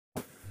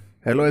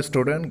Hello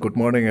student, good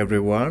morning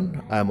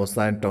everyone. I am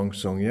Osain Tong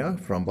Songya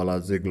from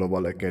Balaji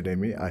Global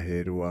Academy,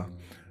 Ahirua.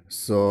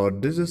 So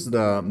this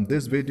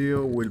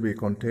video will be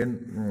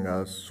contain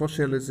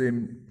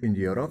socialism in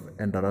Europe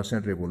and the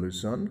Russian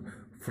Revolution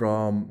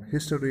from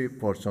history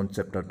portion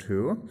chapter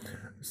 2.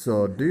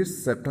 So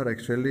this chapter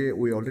actually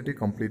we already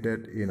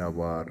completed in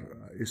our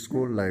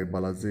school like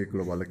Balaji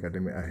Global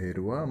Academy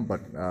Ahirua,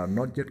 but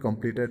not yet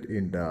completed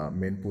in the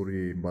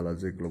Mainpuri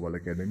Balaji Global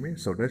Academy.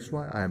 So that's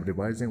why I am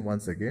revising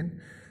once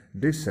again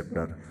this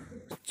chapter.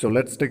 So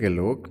let's take a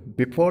look.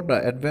 Before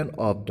the advent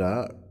of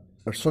the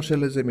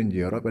socialism in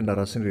Europe and the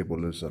Russian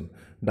Revolution,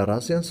 the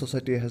Russian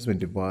society has been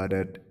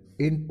divided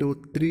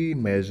into three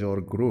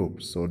major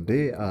groups. So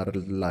they are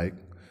like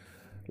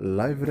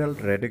liberal,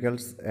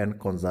 radicals, and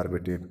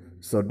conservative.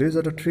 So these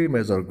are the three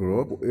major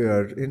groups.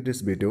 In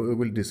this video, we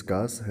will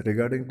discuss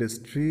regarding these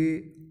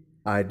three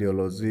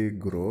ideology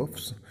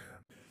groups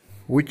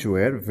which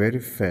were very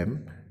famous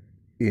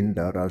in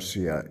the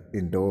Russia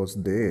in those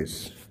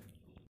days.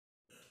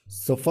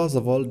 So first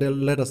of all,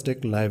 let us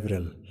take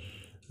liberal.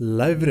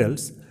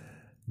 Liberals,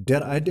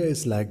 their idea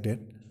is like that.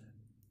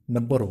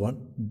 Number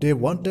one, they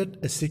wanted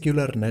a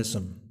secular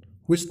nation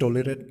which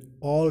tolerated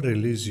all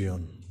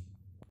religion.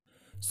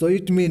 So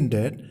it means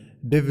that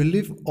they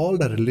believe all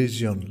the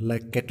religion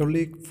like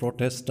Catholic,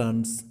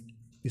 Protestants,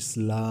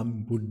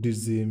 Islam,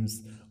 Buddhism,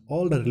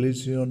 all the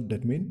religion,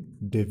 that means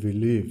they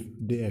believe,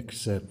 they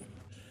accept.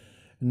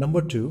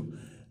 Number two,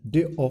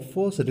 they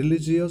oppose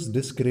religious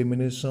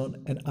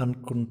discrimination and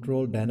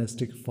uncontrolled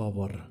dynastic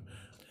power.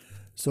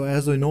 So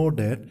as we know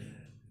that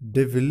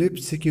they believe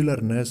secular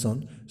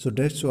nation, so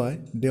that's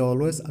why they are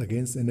always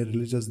against any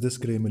religious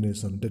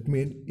discrimination. That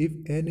means if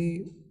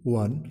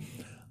anyone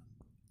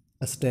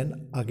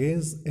stand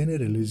against any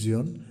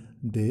religion,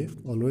 they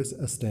always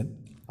stand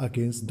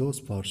against those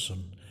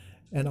person.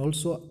 And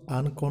also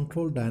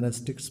uncontrolled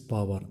dynastic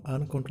power.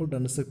 Uncontrolled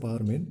dynastic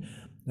power means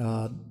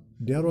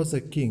there was a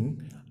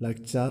king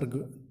like Tsar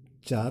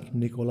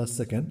Nicholas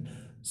II.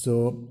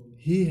 So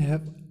he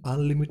have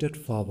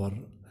unlimited power.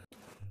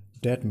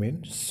 That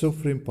means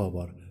supreme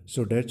power.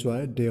 So that's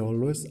why they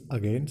always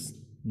against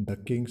the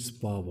king's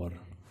power.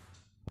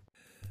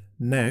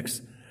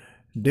 Next,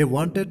 they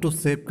wanted to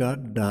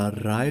safeguard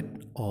the right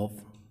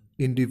of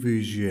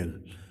individual.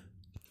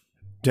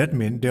 That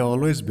means they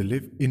always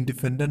believe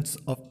independence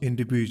of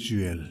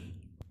individual.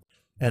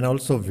 And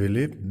also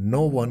believe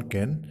no one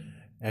can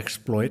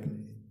exploit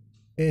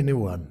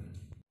anyone.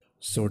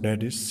 So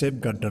that is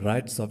safeguard the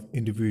rights of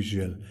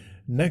individual.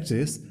 Next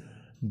is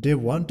they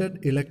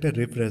wanted elected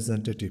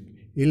representative.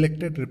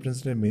 Elected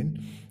representative means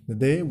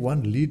they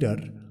want leader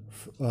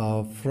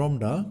from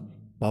the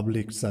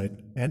public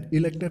side and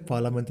elected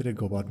parliamentary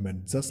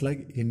government. Just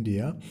like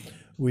India,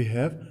 we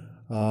have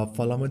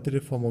parliamentary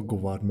form of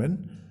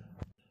government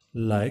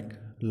like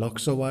Lok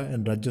Sabha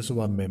and Rajya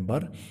Sabha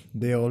member.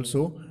 They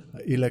also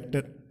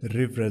elected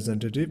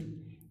representative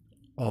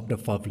of the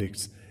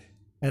publics.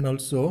 And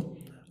also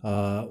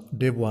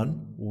they want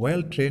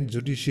well-trained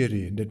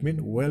judiciary, that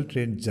means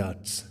well-trained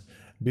judge.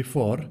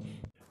 Before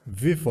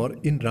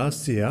in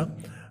Russia,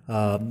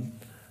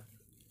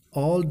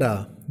 all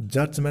the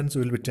judgments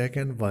will be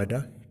taken by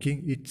the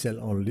king itself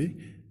only.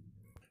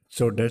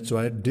 So that's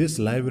why these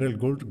liberal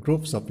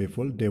groups of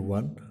people, they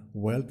want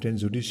well-trained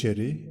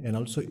judiciary and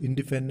also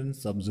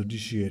independence of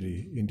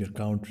judiciary in their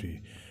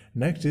country.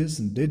 Next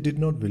is they did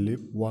not believe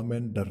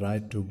women the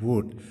right to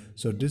vote.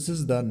 So this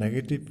is the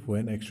negative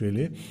point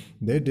actually.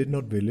 They did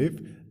not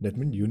believe, that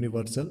means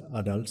universal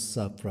adult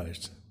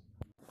suffrage.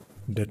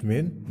 That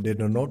means they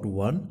do not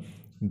want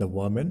the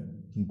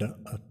woman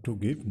to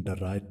give the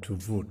right to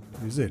vote,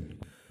 is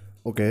it?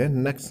 Okay,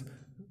 next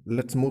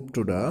let's move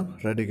to the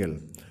radical.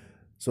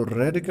 So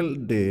radical,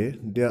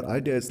 their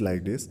idea is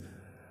like this.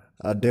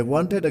 They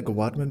wanted a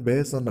government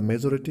based on the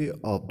majority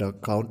of the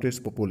country's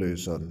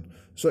population.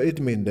 So it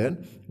means that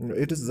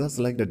it is just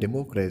like the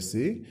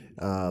democracy,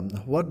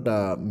 what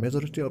the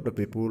majority of the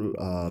people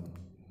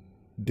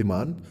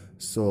demand.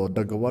 So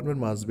the government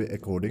must be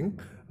according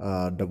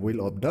the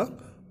will of the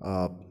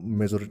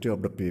majority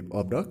of the people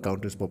of the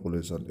country's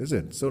population, is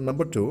it? So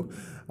number two,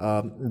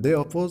 they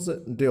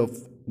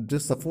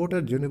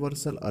supported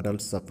universal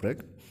adult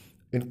suffrage,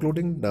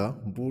 including the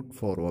vote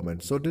for women.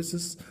 So this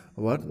is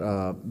what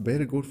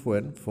very good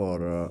point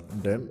for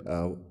them.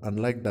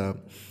 Unlike the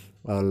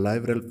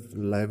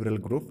liberal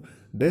group,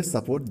 they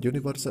support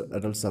universal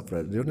adult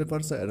suffrage.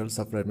 Universal adult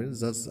suffrage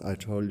means, just I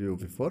told you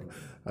before,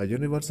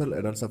 universal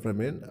adult suffrage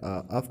means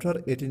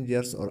after 18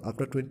 years or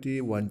after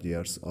 21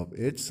 years of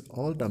age,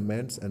 all the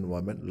men and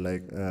women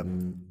like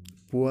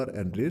poor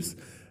and rich,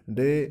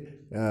 they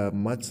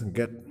must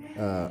get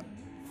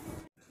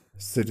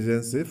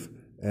citizenship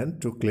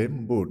and to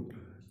claim vote,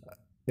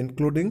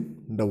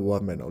 including the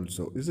women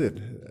also, is it?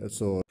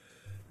 So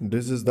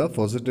this is the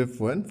positive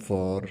point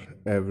for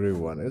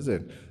everyone, is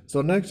it?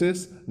 So next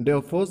is they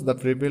oppose the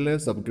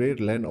privilege of great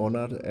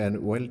landowners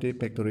and wealthy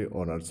factory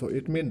owners. So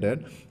it means that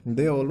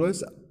they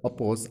always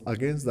oppose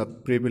against the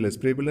privilege.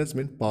 Privilege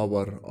means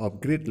power of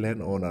great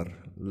landowner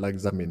like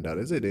zamindar,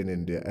 is it, in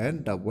India,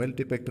 and the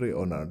wealthy factory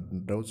owner,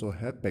 those who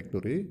have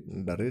factory,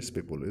 the rich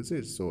people, is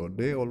it? So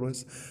they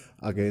always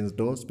against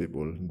those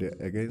people, they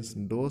against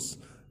those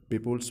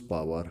people's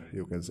power,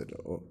 you can say,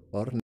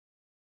 or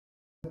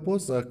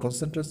suppose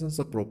concentrations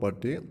of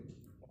property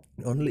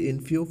only in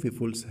few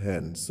people's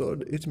hands. So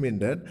it means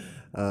that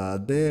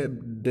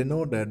they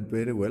know that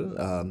very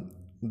well.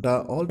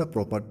 The all the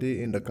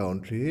property in the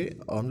country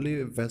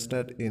only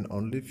vested in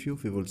only few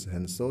people's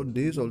hands. So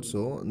these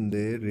also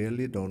they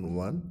really don't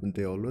want.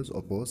 They always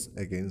oppose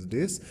against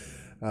this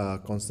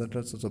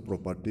concentrations of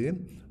property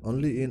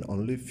only in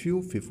only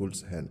few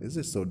people's hands. Is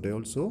it? So they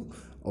also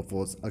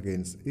oppose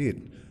against it.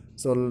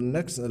 So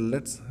next,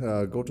 let's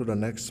go to the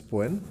next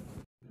point.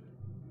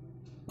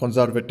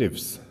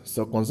 Conservatives.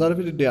 So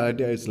conservative, the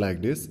idea is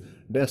like this.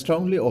 They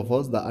strongly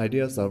oppose the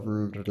ideas of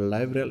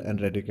liberal and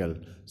radical.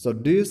 So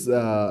these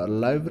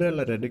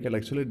liberal and radical,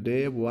 actually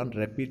they want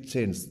rapid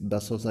change the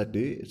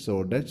society.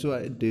 So that's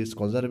why these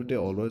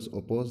conservative always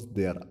oppose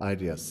their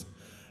ideas.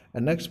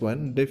 And next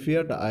one, they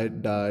fear the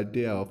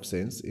idea of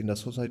sense in the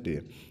society.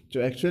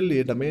 So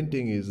actually the main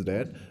thing is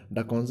that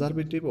the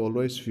conservative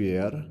always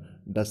fear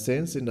the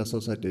sense in the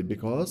society,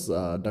 because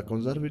the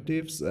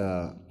conservatives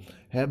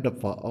have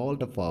all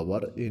the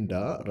power in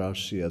the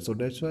Russia. So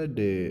that's why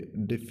they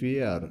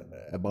fear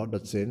about the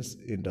change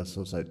in the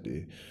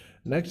society.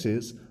 Next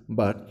is,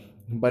 but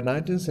by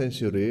 19th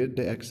century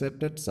they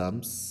accepted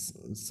some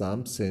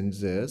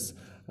changes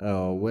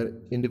were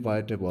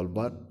inevitable,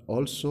 but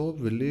also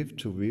believed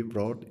to be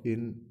brought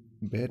in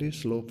very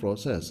slow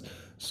process.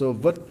 So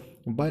but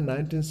by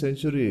 19th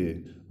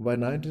century, when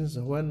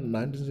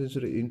 19th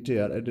century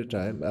India at the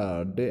time,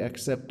 they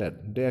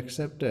accepted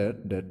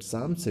that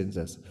some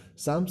changes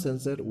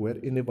were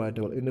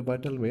inevitable.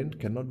 Inevitable means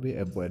cannot be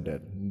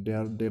avoided.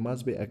 They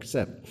must be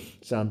accept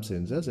some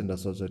changes in the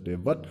society,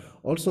 but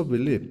also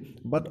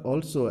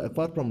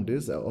apart from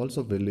this,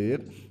 also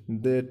believe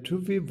they to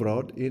be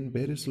brought in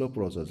very slow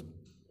process.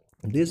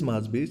 This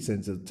must be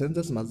changes.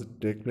 Changes must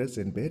take place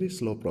in very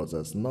slow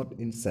process, not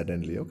in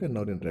suddenly, okay,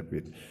 not in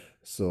rapid.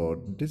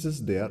 So this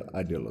is their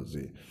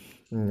ideology.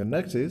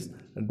 Next is,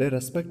 they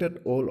respected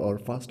old or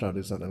past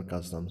tradition and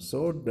customs.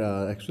 So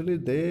actually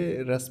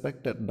they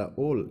respected the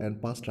old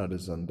and past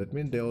tradition. That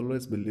means they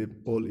always believe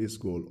old is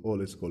gold,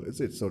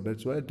 is it? So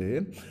that's why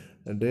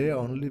they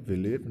only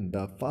believe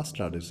the past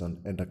tradition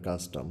and the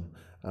custom,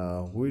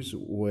 which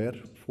were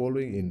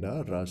following in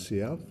the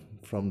Russia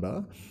from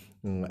the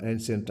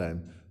ancient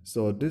time.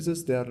 So this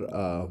is their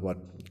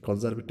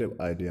conservative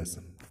ideas.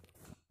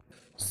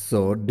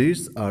 So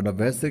these are the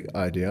basic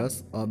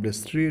ideas of the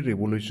three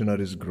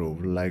revolutionaries group,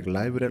 like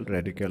liberal,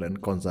 radical, and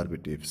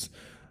conservatives.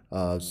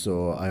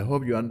 So I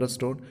hope you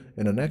understood.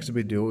 In the next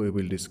video, we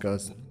will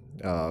discuss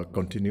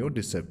continue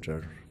this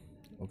chapter.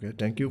 Okay,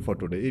 thank you for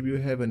today. If you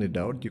have any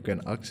doubt, you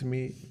can ask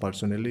me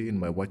personally in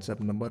my WhatsApp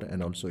number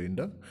and also in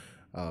the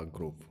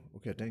group.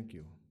 Okay, thank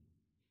you.